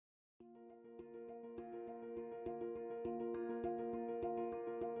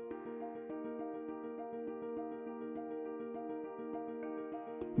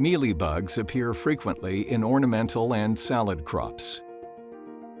Mealybugs appear frequently in ornamental and salad crops.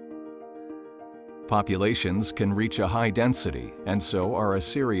 Populations can reach a high density and so are a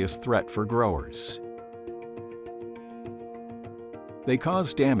serious threat for growers. They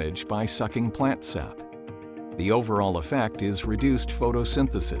cause damage by sucking plant sap. The overall effect is reduced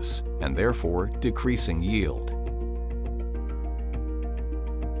photosynthesis and therefore decreasing yield.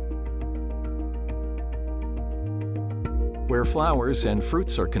 Where flowers and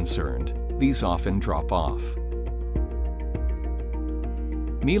fruits are concerned, these often drop off.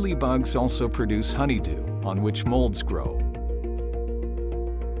 Mealybugs also produce honeydew, on which moulds grow.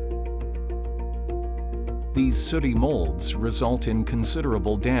 These sooty moulds result in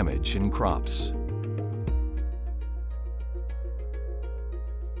considerable damage in crops.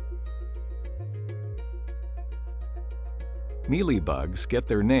 Mealybugs get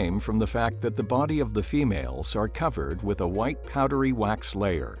their name from the fact that the body of the females are covered with a white powdery wax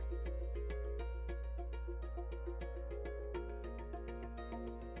layer.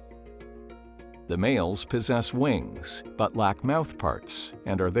 The males possess wings, but lack mouthparts,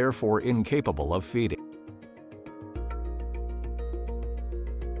 and are therefore incapable of feeding.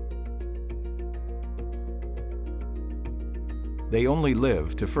 They only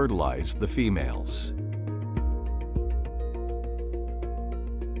live to fertilize the females.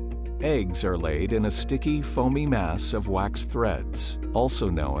 Eggs are laid in a sticky, foamy mass of wax threads, also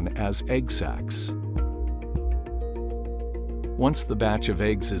known as egg sacs. Once the batch of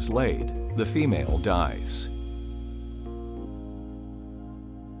eggs is laid, the female dies.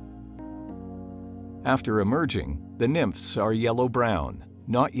 After emerging, the nymphs are yellow-brown,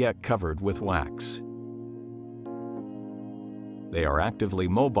 not yet covered with wax. They are actively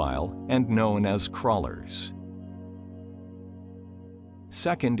mobile and known as crawlers.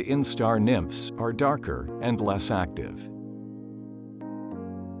 Second instar nymphs are darker and less active.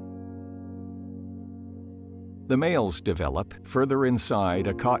 The males develop further inside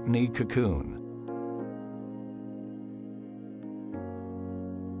a cottony cocoon.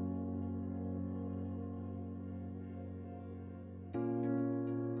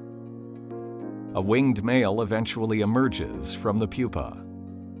 A winged male eventually emerges from the pupa.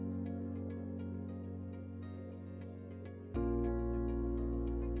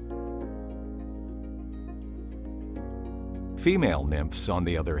 Female nymphs, on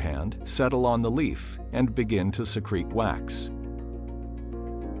the other hand, settle on the leaf and begin to secrete wax.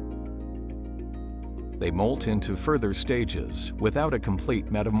 They molt into further stages without a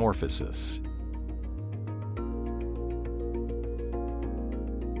complete metamorphosis.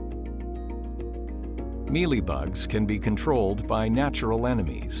 Mealybugs can be controlled by natural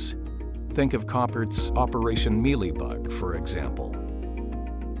enemies. Think of Koppert's Operation Mealybug, for example.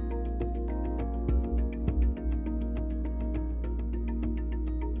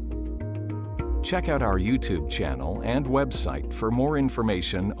 Check out our YouTube channel and website for more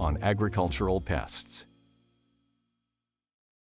information on agricultural pests.